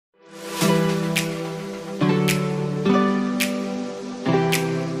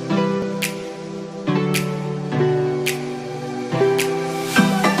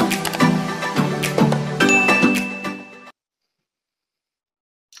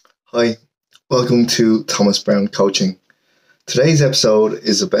Hi, welcome to Thomas Brown Coaching. Today's episode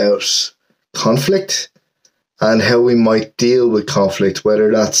is about conflict and how we might deal with conflict, whether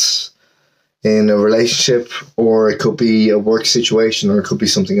that's in a relationship or it could be a work situation or it could be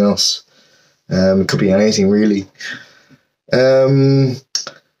something else. It could be anything really. Like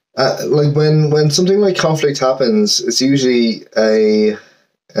when something like conflict happens, it's usually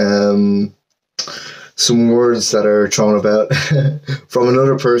some words that are thrown about from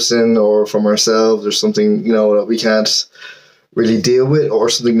another person or from ourselves, or something that we can't really deal with, or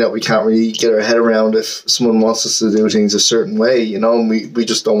something that we can't really get our head around. If someone wants us to do things a certain way, and we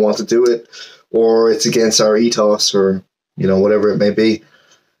just don't want to do it, or it's against our ethos, or whatever it may be.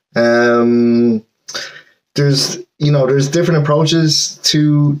 There's different approaches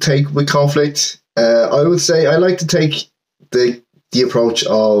to take with conflict. I would say I like to take the approach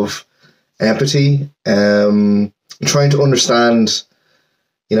of empathy, trying to understand,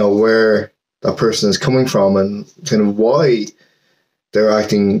 where that person is coming from and kind of why they're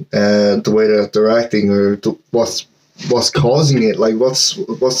acting the way that they're acting, or what's causing it. Like what's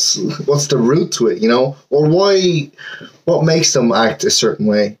the root to it, or what makes them act a certain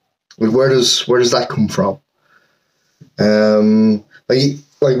way. Like where does that come from? We're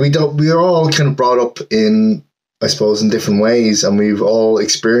all kind of brought up in, I suppose, in different ways, and we've all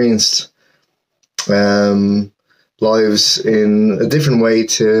experienced lives in a different way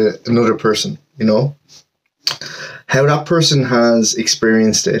to another person. How that person has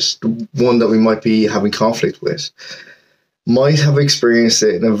experienced it, the one that we might be having conflict with, might have experienced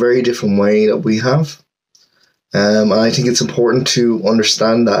it in a very different way that we have. And I think it's important to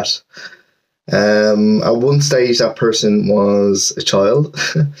understand that. At one stage, that person was a child,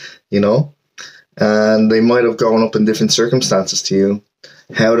 and they might have grown up in different circumstances to you.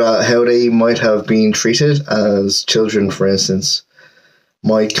 How they might have been treated as children, for instance,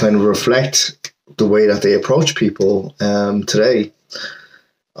 might kind of reflect the way that they approach people today.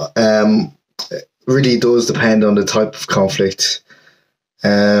 Really does depend on the type of conflict.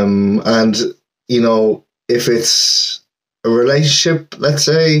 And if it's a relationship, let's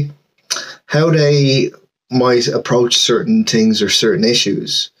say, how they might approach certain things or certain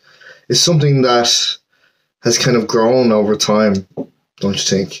issues is something that has kind of grown over time, don't you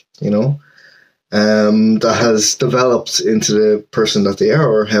think? That has developed into the person that they are,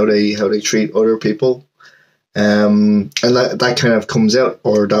 or how they treat other people, and that kind of comes out,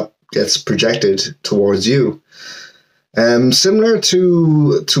 or that gets projected towards you. Similar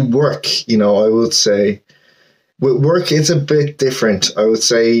to work, I would say with work it's a bit different. I would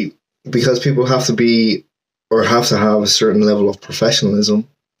say, because people have to be, or have to have, a certain level of professionalism.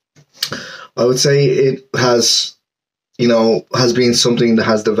 I would say it has been something that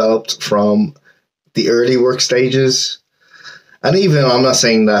has developed from the early work stages. And even, I'm not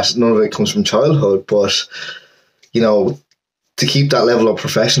saying that none of it comes from childhood, but, to keep that level of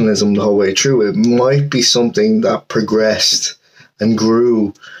professionalism the whole way through, it might be something that progressed and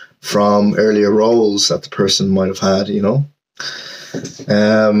grew from earlier roles that the person might have had,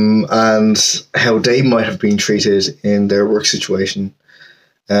 and how they might have been treated in their work situation.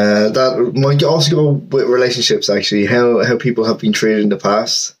 That might also go with relationships, actually. How people have been treated in the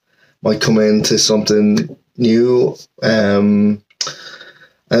past might come into something new, and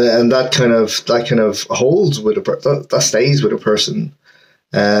that kind of holds with that stays with a person.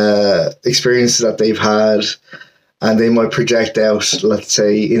 Experiences that they've had, and they might project out, let's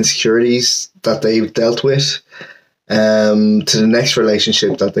say, insecurities that they've dealt with to the next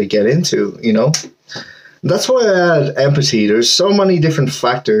relationship that they get into. That's why I add empathy. There's so many different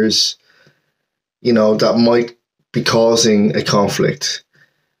factors, that might be causing a conflict.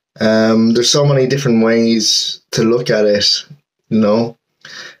 There's so many different ways to look at it,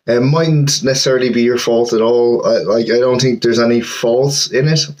 It mightn't necessarily be your fault at all. I don't think there's any faults in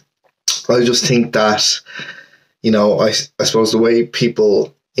it. I just think that, I suppose the way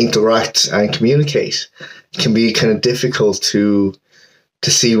people interact and communicate can be kind of difficult to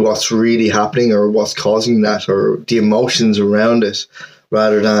see what's really happening, or what's causing that, or the emotions around it,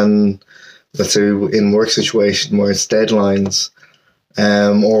 rather than, let's say, in work situation where it's deadlines,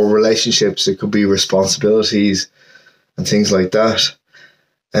 or relationships, it could be responsibilities and things like that.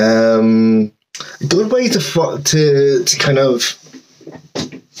 A good way to kind of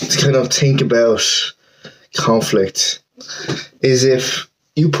think about conflict is if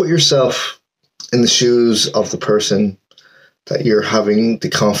you put yourself in the shoes of the person that you're having the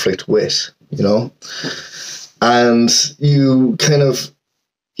conflict with, and you kind of,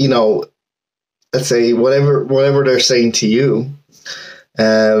 let's say, whatever they're saying to you,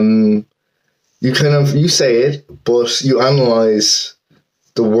 you say it, but you analyze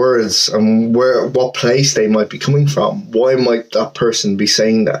the words and what place they might be coming from. Why might that person be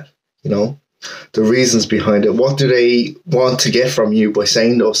saying that? You know, the reasons behind it. What do they want to get from you by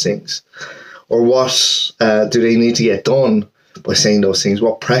saying those things? Or what do they need to get done by saying those things?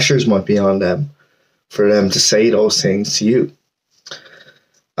 What pressures might be on them for them to say those things to you?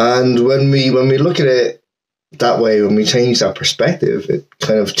 And when we look at it that way, when we change that perspective, it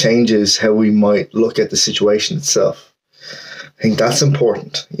kind of changes how we might look at the situation itself. I think that's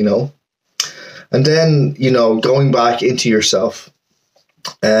important, you know. And then, you know, going back into yourself,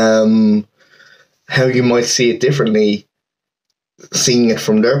 how you might see it differently, seeing it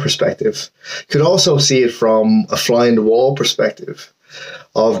from their perspective. You could also see it from a fly in the wall perspective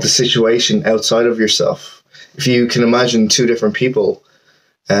of the situation outside of yourself. If you can imagine two different people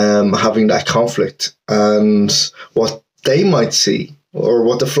having that conflict, and what they might see or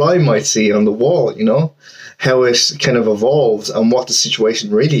what the fly might see on the wall, you know, how it kind of evolves and what the situation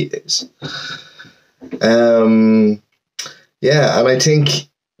really is. Yeah, and I think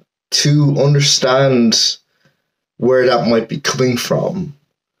to understand where that might be coming from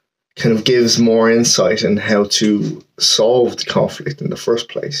kind of gives more insight in how to solve the conflict in the first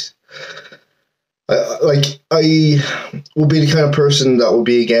place. I will be the kind of person that will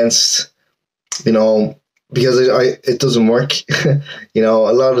be against, you know, because it doesn't work. You know,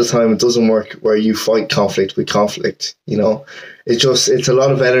 a lot of the time it doesn't work where you fight conflict with conflict. You know, it's a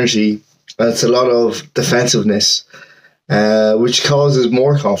lot of energy and it's a lot of defensiveness, which causes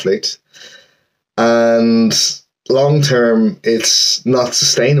more conflict. And long term, it's not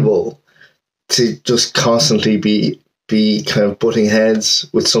sustainable to just constantly be kind of butting heads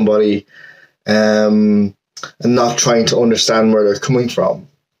with somebody, and not trying to understand where they're coming from.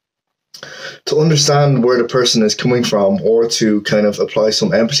 To understand where the person is coming from, or to kind of apply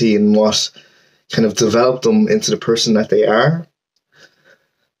some empathy in what kind of developed them into the person that they are.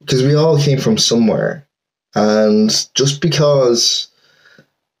 Because we all came from somewhere. And just because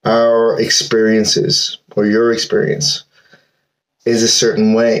our experiences or your experience is a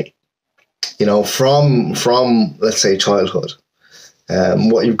certain way, you know, from let's say childhood,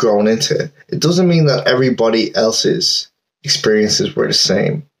 what you've grown into, it doesn't mean that everybody else's experiences were the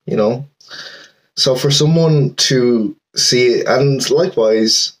same, you know. So for someone to see it, and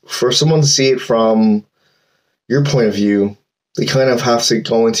likewise for someone to see it from your point of view, they kind of have to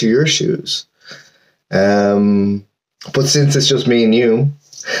go into your shoes. But since it's just me and you,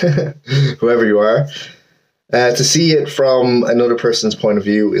 whoever you are, to see it from another person's point of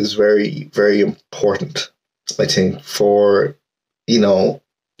view is very, very important, I think, for, you know,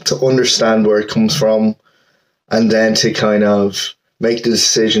 to understand where it comes from, and then to kind of make the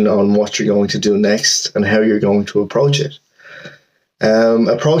decision on what you're going to do next and how you're going to approach it.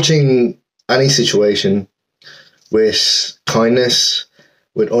 Approaching any situation with kindness,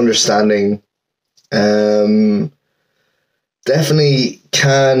 with understanding, definitely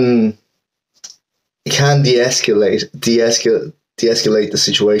can de-escalate the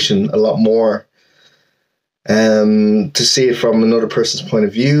situation a lot more. To see it from another person's point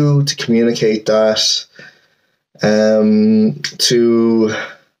of view, to communicate that, to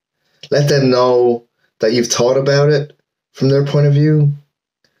let them know that you've thought about it from their point of view,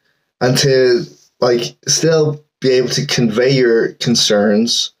 and to like still be able to convey your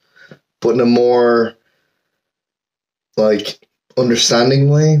concerns, but in a more like understanding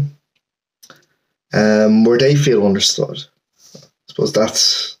way, where they feel understood. I suppose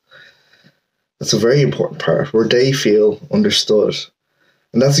that's a very important part, where they feel understood,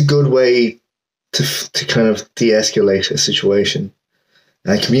 and that's a good way to kind of de-escalate a situation.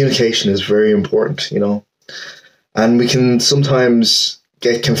 And communication is very important, you know. And we can sometimes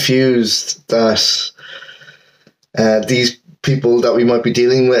get confused that these people that we might be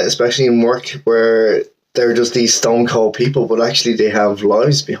dealing with, especially in work, where they're just these stone cold people, but actually they have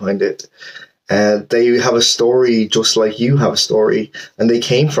lives behind it. They have a story just like you have a story, and they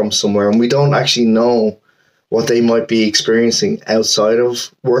came from somewhere, and we don't actually know what they might be experiencing outside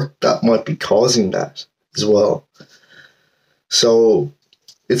of work that might be causing that as well. So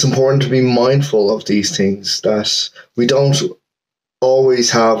it's important to be mindful of these things, that we don't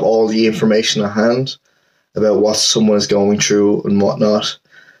always have all the information at hand about what someone is going through and whatnot.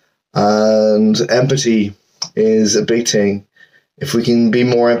 And empathy is a big thing. If we can be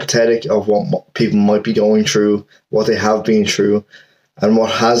more empathetic of what people might be going through, what they have been through, and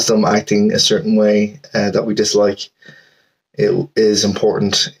what has them acting a certain way that we dislike, it is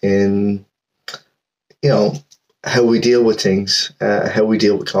important in, you know, how we deal with things, how we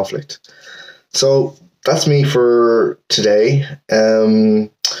deal with conflict. So that's me for today.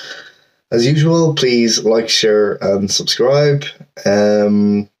 As usual, please like, share, and subscribe.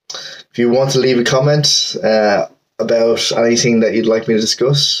 If you want to leave a comment about anything that you'd like me to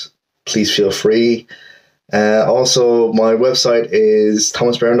discuss, please feel free. Also, my website is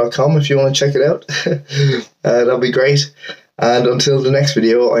thomasbrown.com if you want to check it out. That'd be great. And until the next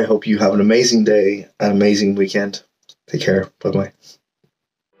video, I hope you have an amazing day, an amazing weekend. Take care. Bye-bye.